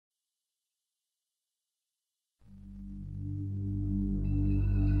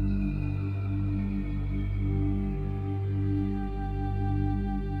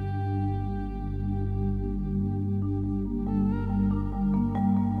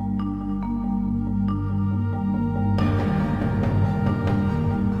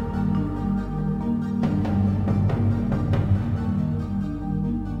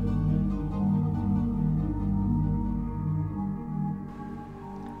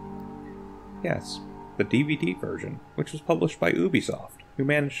Yes, the DVD version, which was published by Ubisoft, who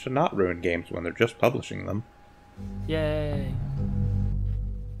managed to not ruin games when they're just publishing them. Yay.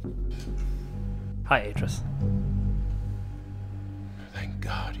 Hi, Atrus. Thank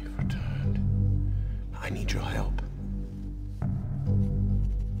God you've returned. I need your help.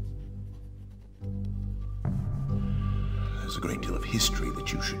 There's a great deal of history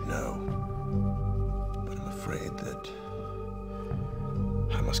that you should know, but I'm afraid that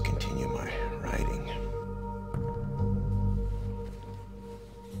I must continue my writing.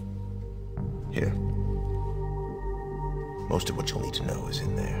 Here. Most of what you'll need to know is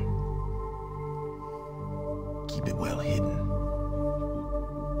in there. Keep it well hidden.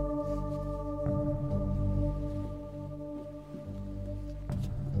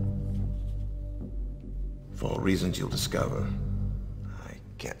 For reasons you'll discover, I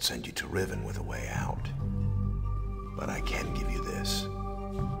can't send you to Riven with a way out. But I can give you this.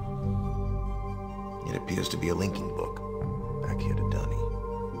 It appears to be a linking book back here to Dunny.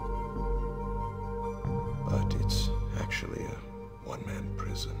 But it's actually a one-man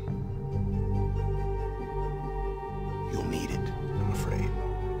prison. You'll need it, I'm afraid,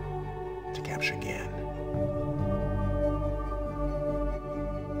 to capture Gan.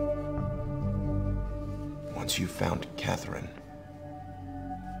 Once you've found Catherine,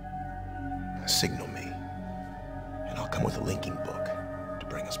 signal me, and I'll come with a linking book to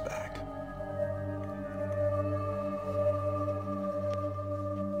bring us back.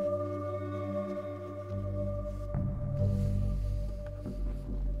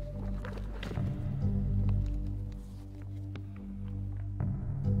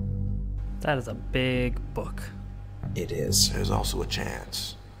 That is a big book. It is. There's also a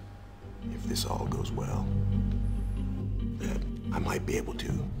chance, if this all goes well, that I might be able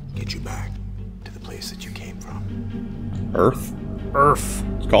to get you back to the place that you came from. Earth? Earth.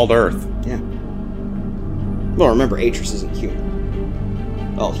 It's called Earth. Yeah. Well, remember, Atrus isn't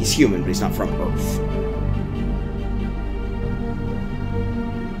human. Well, he's human, but he's not from Earth.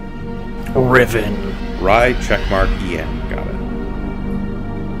 Riven. Rye checkmark EN. Got it.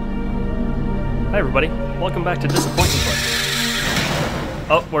 Hi, everybody. Welcome back to Disappointing Play.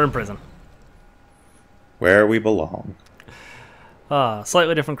 Oh, we're in prison. Where we belong.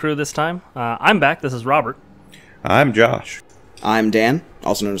 Slightly different crew this time. I'm back. This is Robert. I'm Josh. I'm Dan,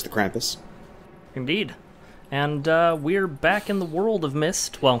 also known as the Krampus. Indeed. And we're back in the world of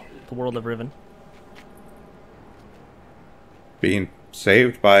Mist. Well, the world of Riven. Being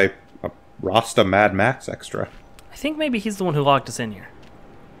saved by a Rasta Mad Max extra. I think maybe he's the one who locked us in here.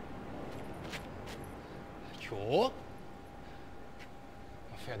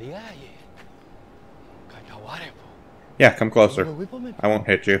 Yeah, come closer. I won't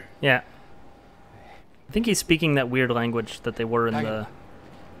hit you. Yeah. I think he's speaking that weird language that they were in the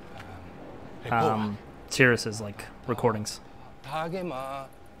Cirrus's like recordings.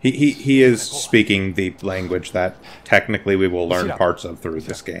 He is speaking the language that technically we will learn parts of through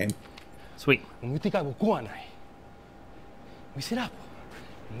this game. Sweet.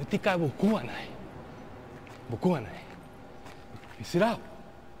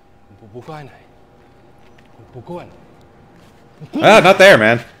 Ah, not there,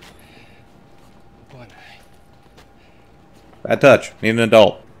 man. Bad touch. Need an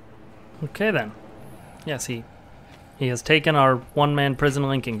adult. Okay then. Yes, he has taken our one-man prison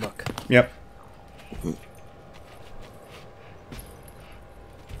linking book. Yep.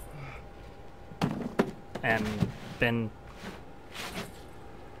 And been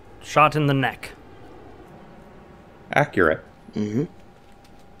shot in the neck. Accurate. Mm-hmm.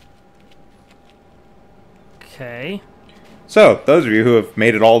 Okay. So, those of you who have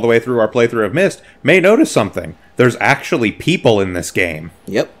made it all the way through our playthrough of Myst may notice something. There's actually people in this game.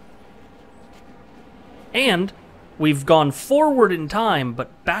 Yep. And we've gone forward in time,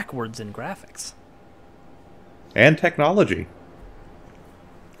 but backwards in graphics. And technology.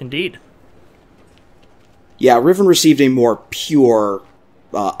 Indeed. Yeah, Riven received a more pure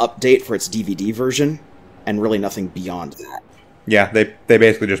update for its DVD version, and really nothing beyond that. Yeah, they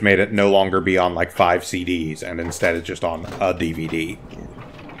basically just made it no longer be on like 5 CDs, and instead it's just on a DVD.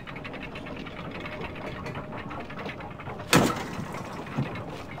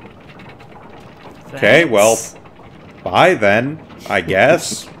 Okay, well, bye then, I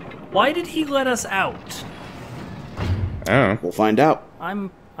guess. Why did he let us out? I don't know. We'll find out. I'm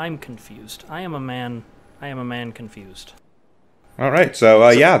confused. I am a man confused. All right, so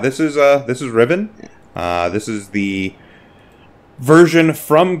yeah, this is Riven. This is the version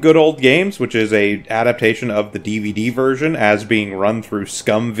from Good Old Games, which is a adaptation of the DVD version as being run through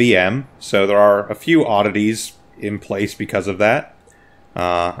Scum VM. So there are a few oddities in place because of that.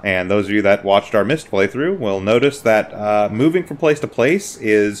 And those of you that watched our Myst playthrough will notice that moving from place to place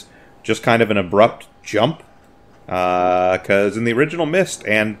is just kind of an abrupt jump. Because in the original Myst,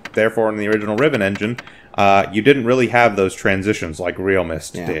 and therefore in the original Riven engine, you didn't really have those transitions like real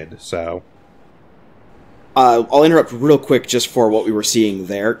Myst did, so... I'll interrupt real quick just for what we were seeing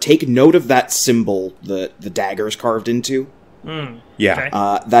there. Take note of that symbol the dagger is carved into. Yeah.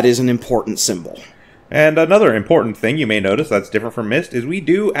 Okay. That is an important symbol. And another important thing you may notice that's different from Myst is we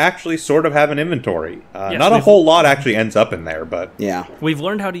do actually sort of have an inventory. Yes, not a whole lot actually ends up in there, but... Yeah. We've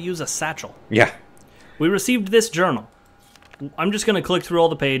learned how to use a satchel. Yeah. We received this journal. I'm just going to click through all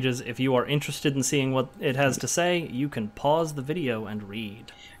the pages. If you are interested in seeing what it has to say, you can pause the video and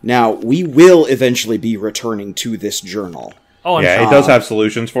read. Now, we will eventually be returning to this journal. Oh, I'm yeah, sure. it does have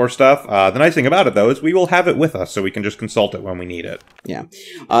solutions for stuff. The nice thing about it, though, is we will have it with us, so we can just consult it when we need it. Yeah.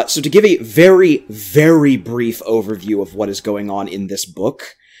 So to give a very, very brief overview of what is going on in this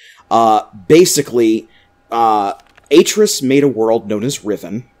book, basically, Atrus made a world known as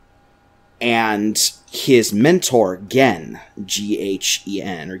Riven, and his mentor, Gen,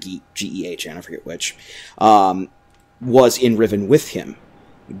 G-H-E-N, or G-E-H-N, I forget which, was in Riven with him.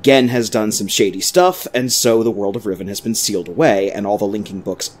 Gen has done some shady stuff, and so the world of Riven has been sealed away, and all the linking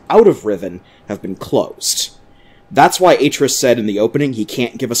books out of Riven have been closed. That's why Atrus said in the opening he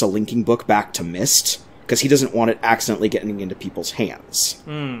can't give us a linking book back to Myst, because he doesn't want it accidentally getting into people's hands.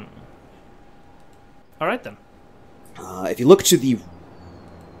 Alright then. If you look to the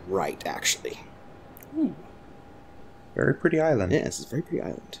right, actually. Ooh. Very pretty island. Yeah, this is a very pretty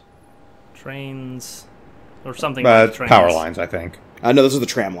island. Trains, or something like trains. Power lines, I think. No, those are the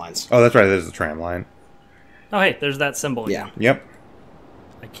tram lines. Oh, that's right, there's the tram line. Oh, hey, there's that symbol again. Yeah. Yep.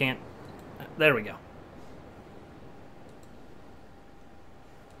 I can't... There we go.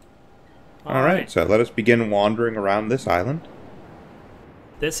 Alright, so let us begin wandering around this island.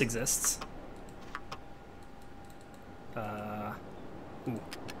 This exists. Ooh.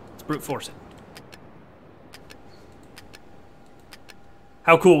 Let's brute force it.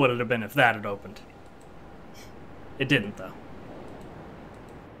 How cool would it have been if that had opened? It didn't, though.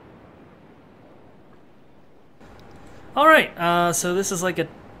 Alright, so this is like a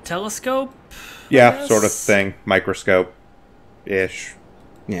telescope? Yeah, sort of thing. Microscope-ish.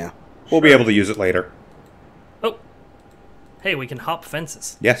 Yeah. We'll be able to use it later. Oh! Hey, we can hop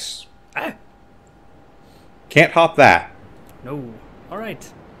fences. Yes. Ah! Can't hop that. No.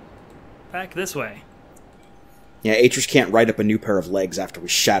 Alright. Back this way. Yeah, Atrus can't write up a new pair of legs after we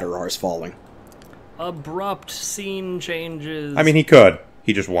shatter ours falling. Abrupt scene changes. I mean, he could.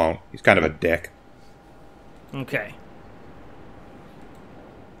 He just won't. He's kind of a dick. Okay.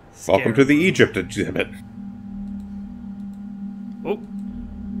 Welcome to the Egypt exhibit. Oh.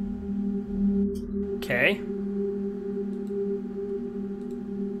 Okay.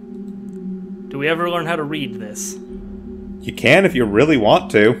 Do we ever learn how to read this? You can if you really want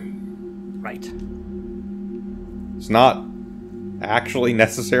to. Right. It's not actually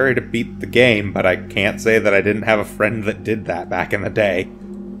necessary to beat the game, but I can't say that I didn't have a friend that did that back in the day.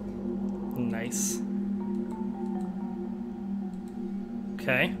 Nice.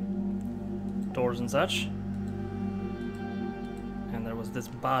 Okay. Doors and such. And there was this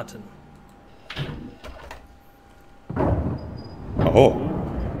button. Oh.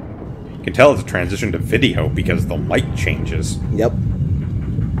 You can tell it's a transition to video because the light changes. Yep.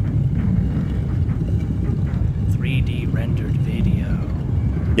 3D rendered video.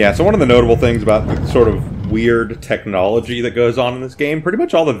 Yeah, so one of the notable things about the sort of weird technology that goes on in this game, pretty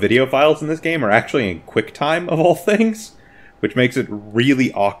much all the video files in this game are actually in QuickTime, of all things, which makes it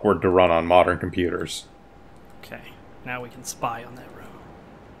really awkward to run on modern computers. Okay, now we can spy on that room.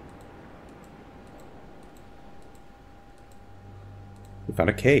 We found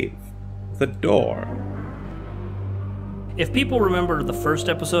a cave with a door. If people remember the first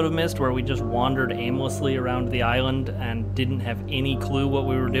episode of Myst where we just wandered aimlessly around the island and didn't have any clue what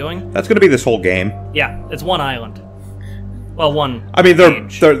we were doing... That's going to be this whole game. Yeah, it's one island. Well, one I mean,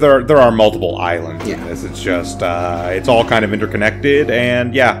 page. there are multiple islands in Yeah. this. It's just, it's all kind of interconnected,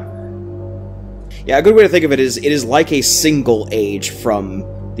 and yeah. Yeah, a good way to think of it is like a single age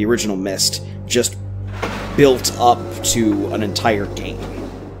from the original Myst, just built up to an entire game.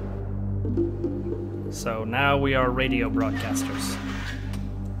 So now we are radio broadcasters.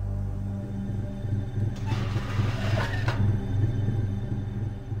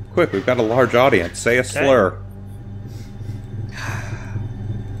 Quick, we've got a large audience. Say a slur.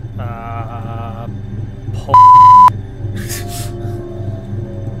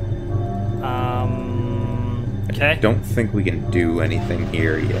 Okay. Don't think we can do anything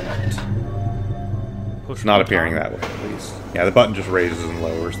here yet. push Not button. appearing that way, at least. Yeah, the button just raises and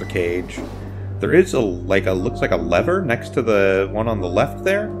lowers the cage. There is looks like a lever next to the one on the left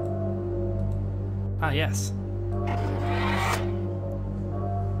there. Ah, yes.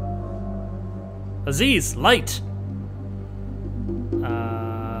 Aziz, light!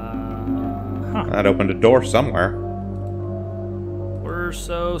 That opened a door somewhere. We're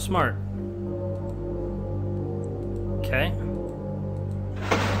so smart. Okay.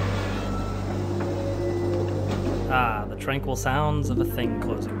 Ah, the tranquil sounds of a thing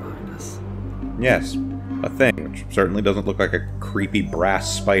closing behind us. Yes, a thing, which certainly doesn't look like a creepy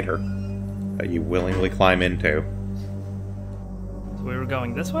brass spider that you willingly climb into. So we were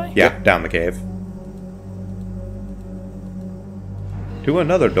going this way? Yeah, down the cave. To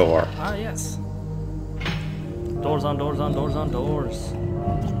another door. Ah, yes. Doors on doors on doors on doors.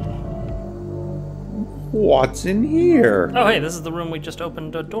 What's in here? Oh, hey, this is the room we just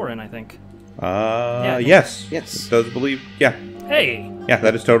opened a door in, I think. Yes. Yes. It does believe, yeah. Hey, Yeah,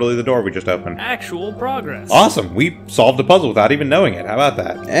 that is totally the door we just opened. actual progress. Awesome! We solved a puzzle without even knowing it. How about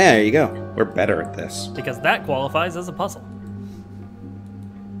that? Yeah, there you go. We're better at this. Because that qualifies as a puzzle.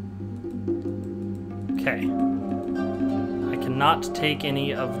 Okay. I cannot take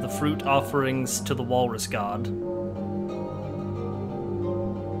any of the fruit offerings to the walrus god.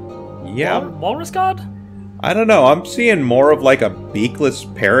 Yeah, Walrus god? I don't know. I'm seeing more of like a beakless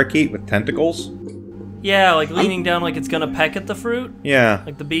parakeet with tentacles. Yeah, like leaning down like it's gonna peck at the fruit. Yeah,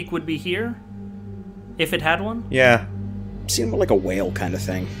 Like the beak would be here. If it had one. yeah. Seemed more like a whale kind of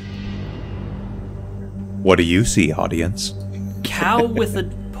thing. What do you see, audience? Cow with a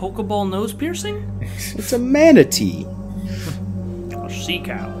Pokeball nose piercing? It's a manatee. A sea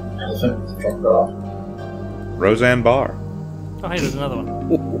cow. Roseanne Barr. Oh, hey, there's another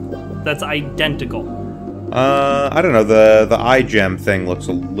one. That's identical. I don't know. The eye gem thing looks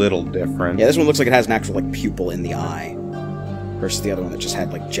a little different. Yeah, this one looks like it has an actual like pupil in the eye, versus the other one that just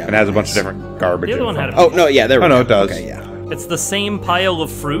had like gem. It has a bunch of different garbage. The other in one front had of a Oh no, yeah, there. Oh, we no, go. it does. Okay, yeah. It's the same pile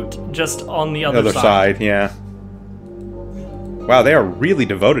of fruit, just on the the other, other side. Yeah. Wow, they are really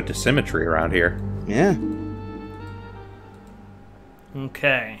devoted to symmetry around here. Yeah.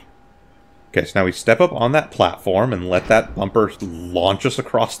 Okay. Okay, so now we step up on that platform and let that bumper launch us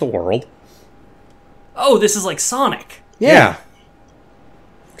across the world. Oh, this is like Sonic. Yeah.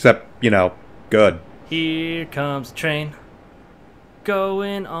 Except, you know, good. Here comes a train.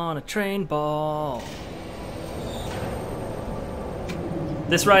 Going on a train ball.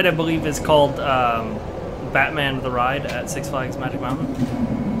 This ride, I believe, is called Batman the Ride at Six Flags Magic Mountain.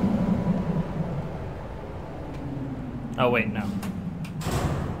 Oh, wait, no.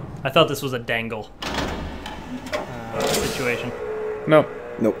 I thought this was a dangle situation. Nope.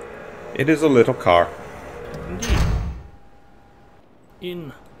 Nope. It is a little car. Indeed.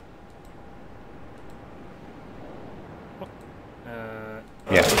 In.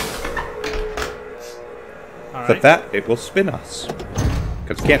 Yeah. All Except right. that, it will spin us.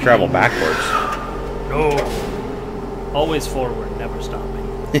 Because it can't travel backwards. No. Always forward, never stopping.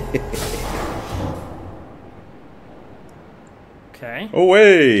 Okay.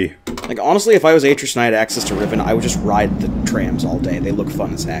 Away! Like honestly, if I was Atrus and I had access to Riven, I would just ride the trams all day. They look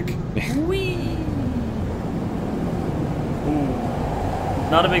fun as heck. Whee! Ooh.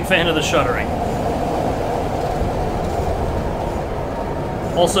 Not a big fan of the shuddering.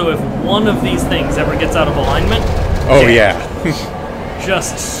 Also, if one of these things ever gets out of alignment, Oh, dead. yeah.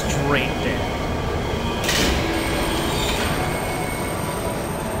 Just straight dead.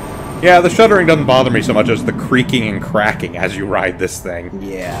 Yeah, the shuddering doesn't bother me so much as the creaking and cracking as you ride this thing.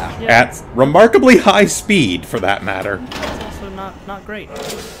 Yeah. Yeah, At remarkably high speed, for that matter. it's also not great.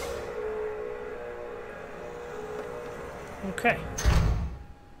 Okay.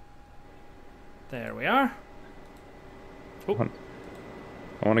 There we are. Oh.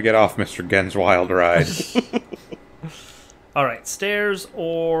 I want to get off Mr. Gen's wild ride. All right, stairs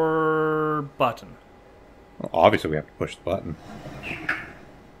or button? Well, obviously, we have to push the button.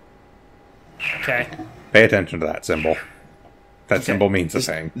 Okay. Pay attention to that symbol. That Okay. symbol means a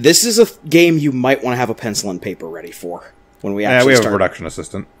thing. This is a game you might want to have a pencil and paper ready for when we Yeah, actually we have start. a production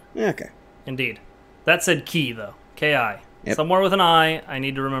assistant. Yeah, okay. Indeed. That said key, though. K-I. Yep. Somewhere with an I, I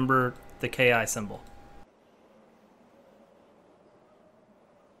need to remember the K-I symbol.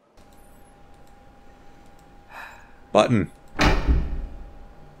 Button.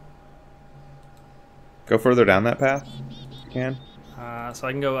 Go further down that path. If you can. So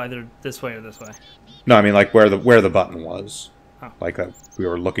I can go either this way or this way. No, I mean like where the button was. Oh. Like that we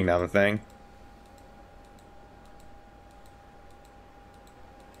were looking down the thing.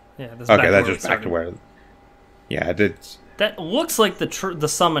 Yeah, this is Okay, back that's where just we back to started. where. Yeah, it did. That looks like the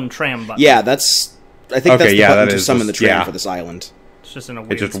summon tram button. Yeah, that's I think that's Okay, the yeah, button that to is summon just- the tram yeah. for this island. It's just in a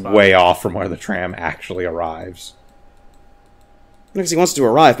weird It's just spot. way off from where the tram actually arrives. Because he wants to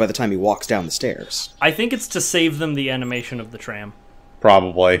arrive by the time he walks down the stairs. I think it's to save them the animation of the tram.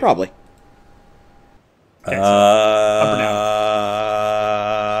 Probably. Probably. Okay, so up or down?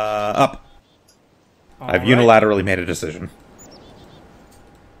 Up. I've All right. unilaterally made a decision.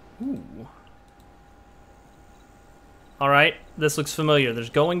 All right, this looks familiar.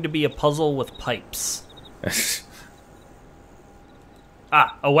 There's going to be a puzzle with pipes.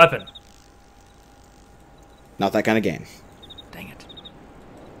 Ah, a weapon. Not that kind of game. Dang it.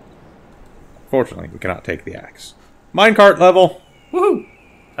 Fortunately, we cannot take the axe. Minecart level! Woohoo!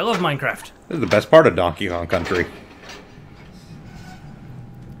 I love Minecraft. This is the best part of Donkey Kong Country.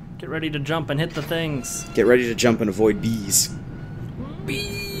 Get ready to jump and hit the things. Get ready to jump and avoid bees.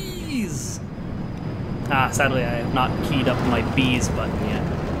 Bees! Ah, sadly I have not keyed up my bees button yet.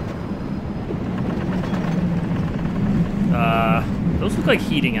 Those look like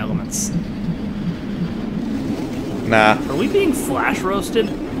heating elements. Nah, Are we being flash roasted?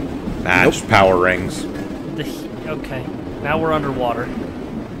 just power rings. Okay, now we're underwater.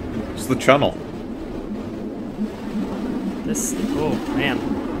 It's the channel. This, oh man.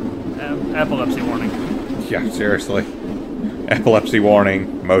 Epilepsy warning. Yeah, seriously. Epilepsy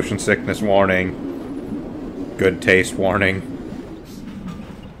warning, motion sickness warning, good taste warning.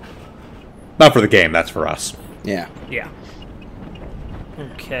 Not for the game, that's for us. Yeah. Yeah.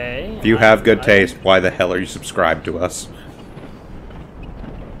 Okay. If you have good taste, why the hell are you subscribed to us?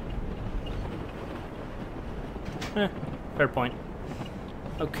 Fair point.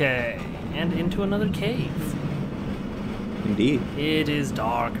 Okay, and into another cave. Indeed. It is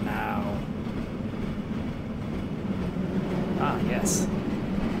dark now. Ah, yes.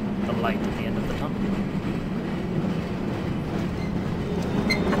 The light at the end of the tunnel.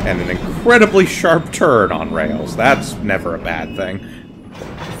 And an incredibly sharp turn on rails. That's never a bad thing.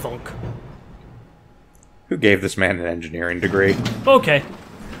 Thunk. Who gave this man an engineering degree? Okay.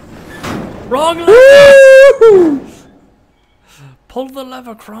 Wrong lever! Pull the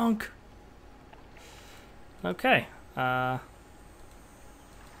lever, Kronk. Okay. Alright.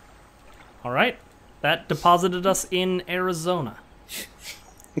 That deposited us in Arizona.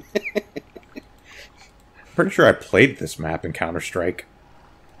 Pretty sure I played this map in Counter-Strike.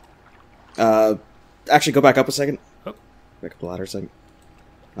 Actually, go back up a second. Oh. Back up the ladder a second.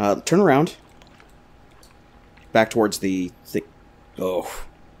 Turn around. Back towards the thing. Oh.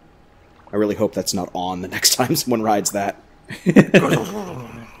 I really hope that's not on the next time someone rides that.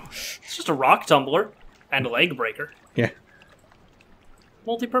 It's just a rock tumbler and a leg breaker. Yeah.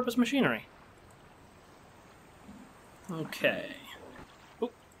 Multi-purpose machinery. Okay.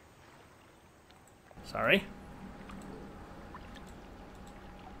 Oop. Sorry.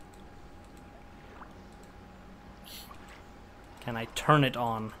 Can I turn it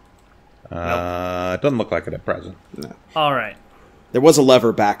on? It doesn't look like it at present. No. All right. There was a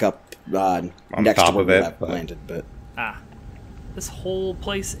lever back up next top to where of we it, but- landed, but Ah. This whole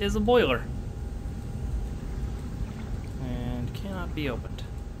place is a boiler. And cannot be opened.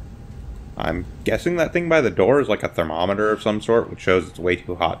 I'm guessing that thing by the door is like a thermometer of some sort, which shows it's way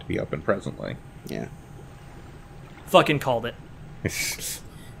too hot to be open presently. yeah. Fucking called it.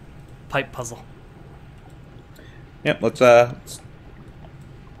 Pipe puzzle. Yep, let's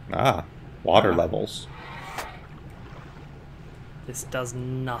water levels. This does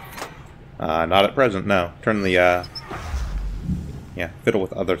nothing. Not at present, no. Turn the, fiddle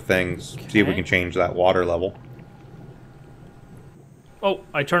with other things. See if we Okay. can change that water level. Oh,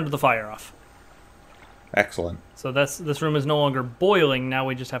 I turned the fire off. Excellent. So this room is no longer boiling, now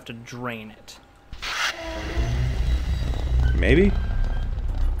we just have to drain it. Maybe?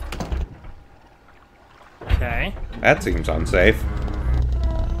 Okay. That seems unsafe.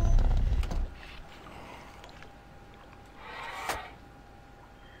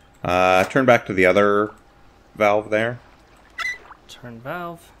 Turn back to the other valve there. Turn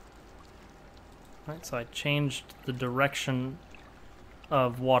valve. Alright, so I changed the direction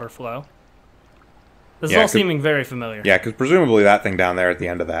of water flow. This is Yeah, all 'cause- seeming very familiar. Yeah, because presumably that thing down there at the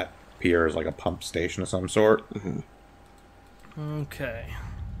end of that pier is like a pump station of some sort. Okay.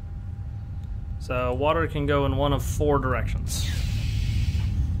 So water can go in one of 4 directions.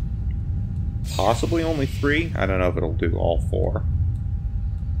 Possibly only 3. I don't know if it'll do all 4.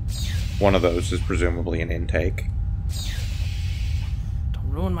 One of those is presumably an intake. Don't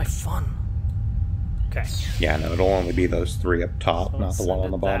ruin my fun. Okay. Yeah, no, it'll only be those 3 up top, So not let's the one send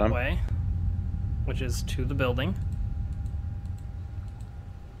on the it that bottom. way, which is to the building.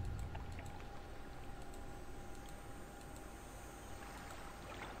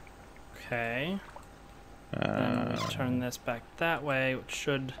 Okay. Then we turn this back that way, which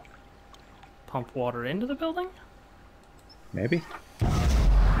should pump water into the building? Maybe.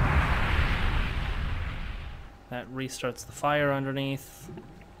 That restarts the fire underneath.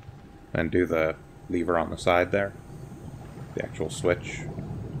 And do the lever on the side there. The actual switch.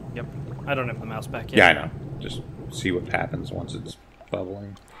 Yep. I don't have the mouse back yet. Yeah, I know. Just see what happens once it's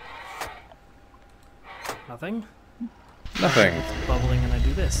bubbling. Nothing? Nothing. It's bubbling and I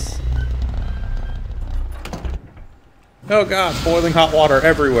do this. Oh god, boiling hot water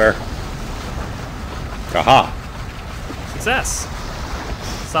everywhere. Aha. Success!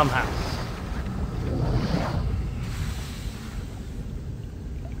 Somehow.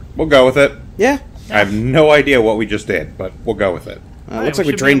 We'll go with it. Yeah. I have no idea what we just did, but we'll go with it. Looks we like we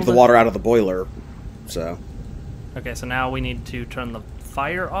should be drained able the to- water out of the boiler. So, Okay, so now we need to turn the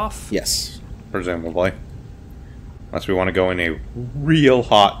fire off? yes. Presumably. Unless we want to go in a real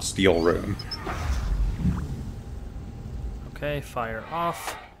hot steel room. Okay, fire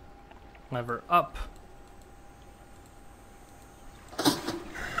off. Lever up.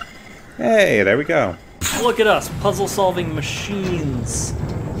 Hey, there we go. Look at us, puzzle-solving machines.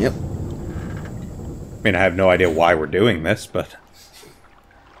 Yep. I mean, I have no idea why we're doing this, but...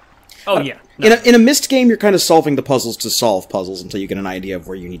 Oh, yeah. No. In a Myst game, you're kind of solving the puzzles to solve puzzles until you get an idea of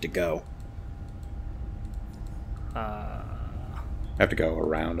where you need to go. I have to go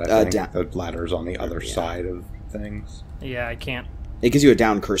around, I think. Down. The ladder's on the other side of things. Yeah, I can't. It gives you a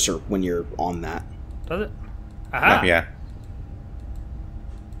down cursor when you're on that. Does it? Aha! Yeah.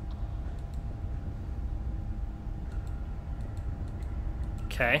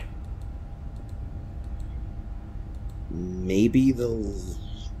 Okay. Maybe the...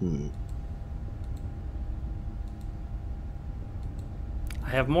 I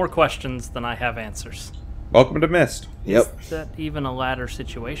have more questions than I have answers. Welcome to Myst. Yep. Is that even a ladder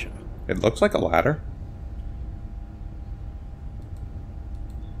situation? It looks like a ladder.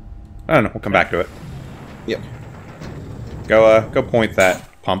 I don't know, we'll come back to it. Yep. Go point that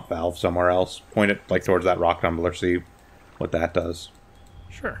pump valve somewhere else. Point it, like, towards that rock tumbler, see what that does.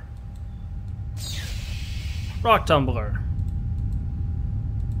 Sure. Rock tumbler.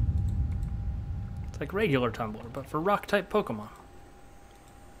 It's like regular tumbler, but for rock-type Pokemon.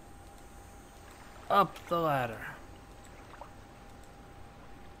 Up the ladder.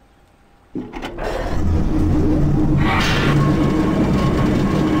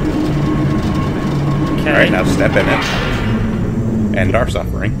 Okay. Alright, now step in it. End our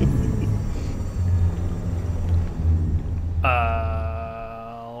suffering.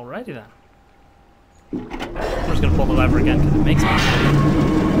 Alrighty then. I'm just gonna pull the lever again because it makes me.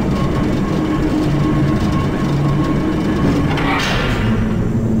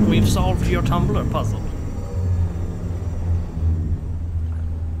 We've solved your tumbler puzzle.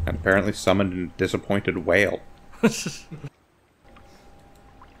 And apparently summoned a disappointed whale. Has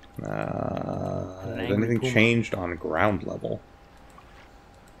angry anything puma. changed on ground level?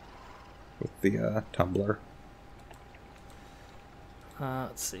 With the tumbler?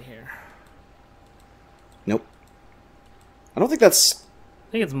 Let's see here. Nope. I don't think that's...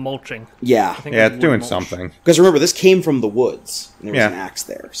 I think it's mulching. Yeah. I think Yeah, it's it's doing wood mulch. something. Because remember, this came from the woods. And there was Yeah. an axe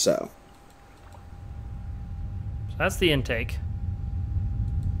there, so... So that's the intake.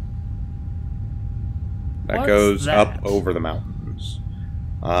 That What's goes that? up over the mountains.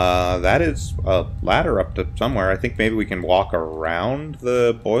 That is a ladder up to somewhere. I think maybe we can walk around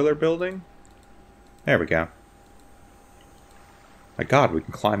the boiler building. There we go. My god, we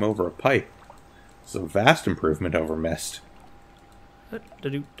can climb over a pipe. This is a vast improvement over Myst.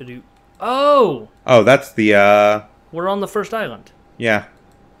 Da-do-da-do. Oh! Oh, that's the, We're on the first island. yeah.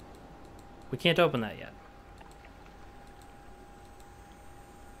 We can't open that yet.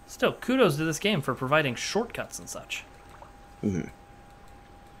 Still, kudos to this game for providing shortcuts and such. Mhm.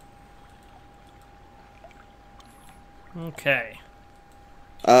 Okay.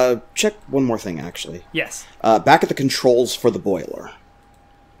 Check one more thing, actually. Yes. Back at the controls for the boiler.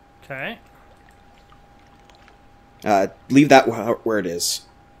 Okay. Leave that where it is.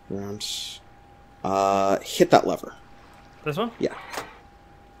 Around. Hit that lever. This one? Yeah.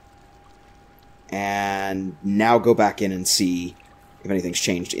 And now go back in and see if anything's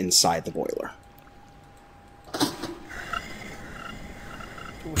changed inside the boiler.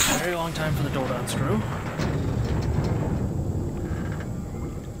 Ooh, it's a very long time for the door to unscrew.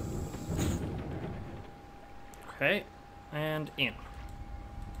 Okay. And in.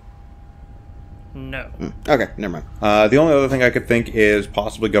 No. Okay, never mind. The only other thing I could think is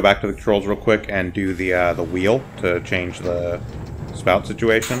possibly go back to the controls real quick and do the wheel to change the spout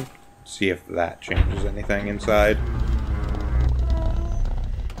situation. See if that changes anything inside.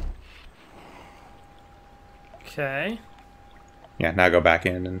 Okay. Yeah, now go back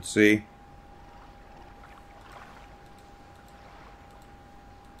in and see.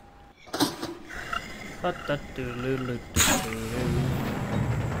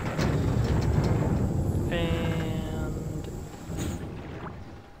 And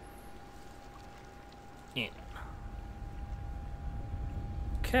in.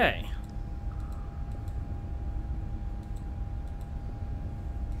 Okay.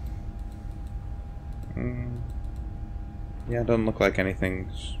 Yeah, it doesn't look like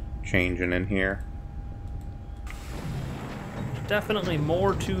anything's changing in here. There's definitely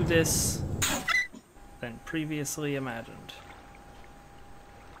more to this than previously imagined.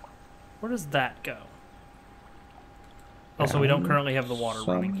 Where does that go? Also, we don't currently have the water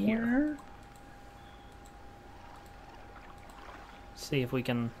running here. See if we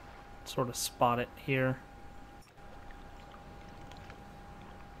can sort of spot it here.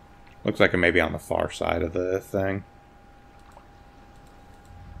 Looks like it may be on the far side of the thing.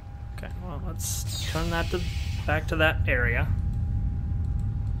 Okay, well, let's turn that back to that area.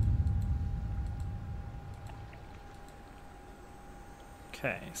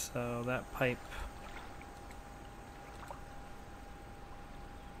 Okay, so that pipe...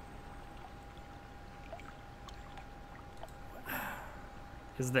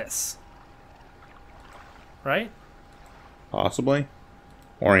 is this. Right? Possibly.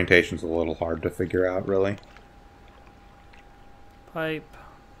 Orientation's a little hard to figure out, really. Pipe.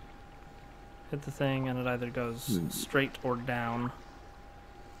 Hit the thing, and it either goes straight or down.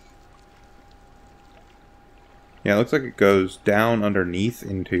 Yeah, it looks like it goes down underneath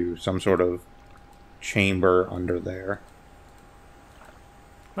into some sort of chamber under there.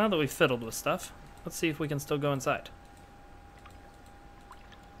 Now that we've fiddled with stuff, let's see if we can still go inside.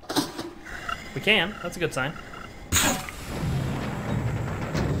 We can. That's a good sign.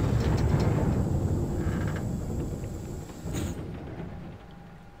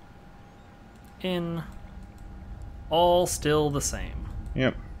 In. All still the same.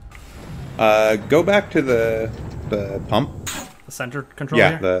 Yep. Go back to the pump. The center control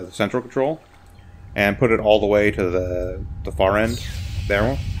Yeah, here? the central control. And put it all the way to the far end.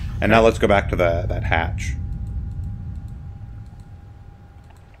 There. And now let's go back to that hatch.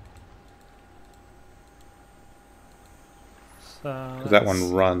 So Because that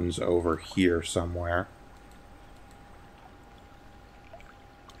one runs over here somewhere.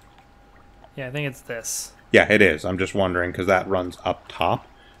 Yeah, I think it's this. Yeah, it is. I'm just wondering because that runs up top.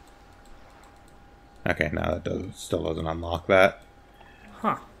 Okay, now that still doesn't unlock that.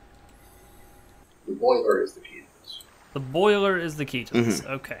 Huh. The boiler is the key to this. The boiler is the key to this.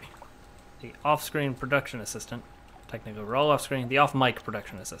 Okay. The off-screen production assistant, technically we're all off-screen, the off-mic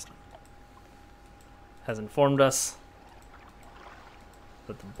production assistant, has informed us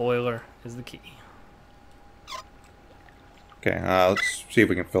that the boiler is the key. Okay, let's see if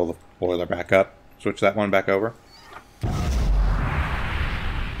we can fill the boiler back up. Switch that one back over.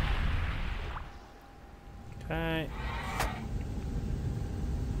 Okay.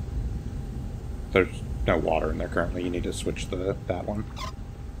 There's no water in there currently. You need to switch that one.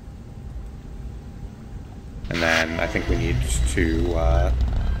 And then I think we need to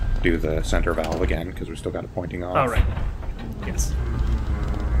do the center valve again because we still got it pointing off. All right. Yes.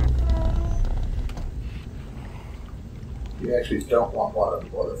 You actually don't want water in the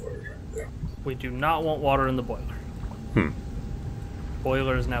boiler for what you're trying to do. We do not want water in the boiler.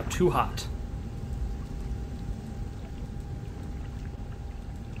 Boiler is now too hot.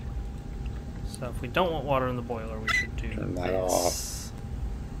 So if we don't want water in the boiler, we should do Turn that this.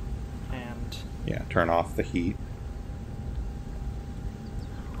 And Yeah, turn off the heat.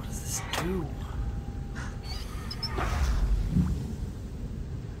 what does this do?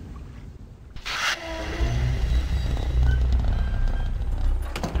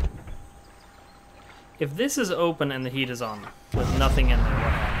 If this is open and the heat is on, with nothing in there,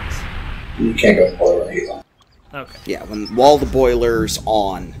 what happens? You can't go in the boiler when the heat's on. Okay. Yeah, while the boiler's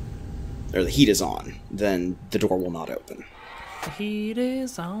on, or the heat is on, then the door will not open. The heat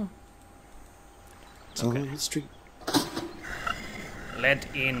is on. It's on the street. Let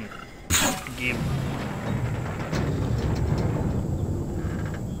in. Give.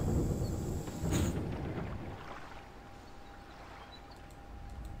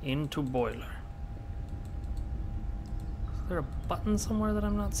 Into boiler. Is there a button somewhere that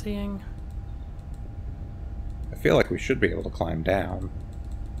I'm not seeing? I feel like we should be able to climb down.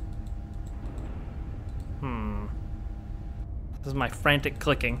 This is my frantic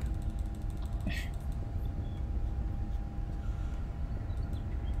clicking.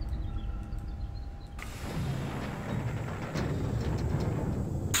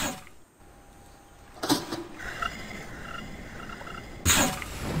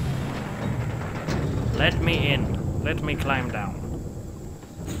 Let me in. Let me climb down.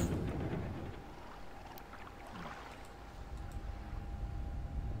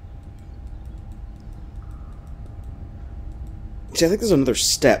 See, I think there's another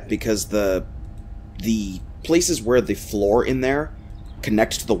step, because the places where the floor in there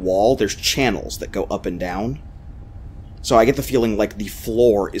connect to the wall, there's channels that go up and down. So I get the feeling like the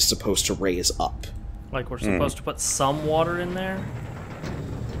floor is supposed to raise up. Like we're supposed to put some water in there?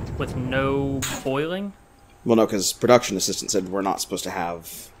 With no boiling? Well, no, because production assistant said we're not supposed to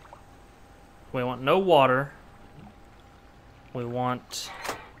have... We want no water. We want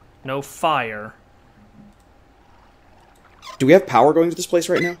no fire. Do we have power going to this place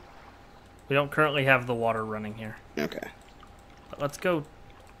right now? We don't currently have the water running here. Okay. But let's go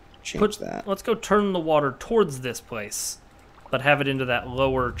Change that. Let's go turn the water towards this place, but have it into that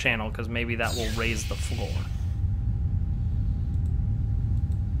lower channel, because maybe that will raise the floor.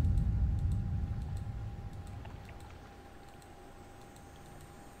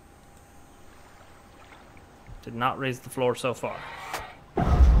 Did not raise the floor so far.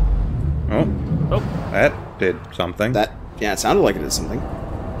 Oh, that did something. Yeah, it sounded like it did something.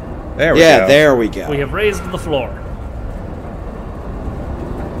 There we go. Yeah, there we go. We have raised the floor.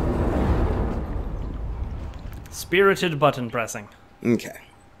 Spirited button pressing. Okay.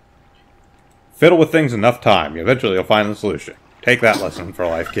 Fiddle with things enough time. Eventually you'll find the solution. Take that lesson for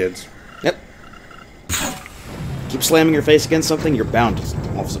life, kids. Yep. Keep slamming your face against something, you're bound to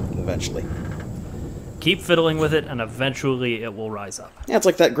eventually. Keep fiddling with it, and eventually it will rise up. Yeah, it's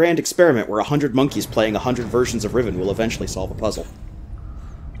like that grand experiment where 100 monkeys playing 100 versions of Riven will eventually solve a puzzle.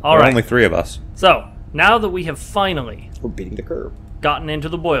 All right. Only 3 of us. So, now that we have finally We're beating the curve. gotten into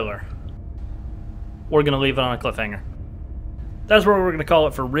the boiler, we're going to leave it on a cliffhanger. That's where we're going to call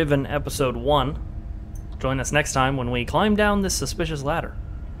it for Riven Episode 1. Join us next time when we climb down this suspicious ladder.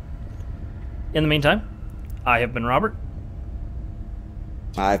 In the meantime, I have been Robert.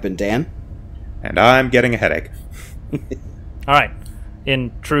 I've been Dan. And I'm getting a headache. Alright,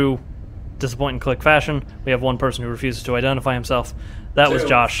 in true disappointing click fashion, we have one person who refuses to identify himself. That was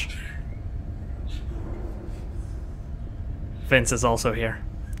Josh. Vince is also here.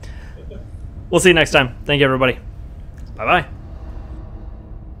 We'll see you next time. Thank you, everybody. Bye-bye.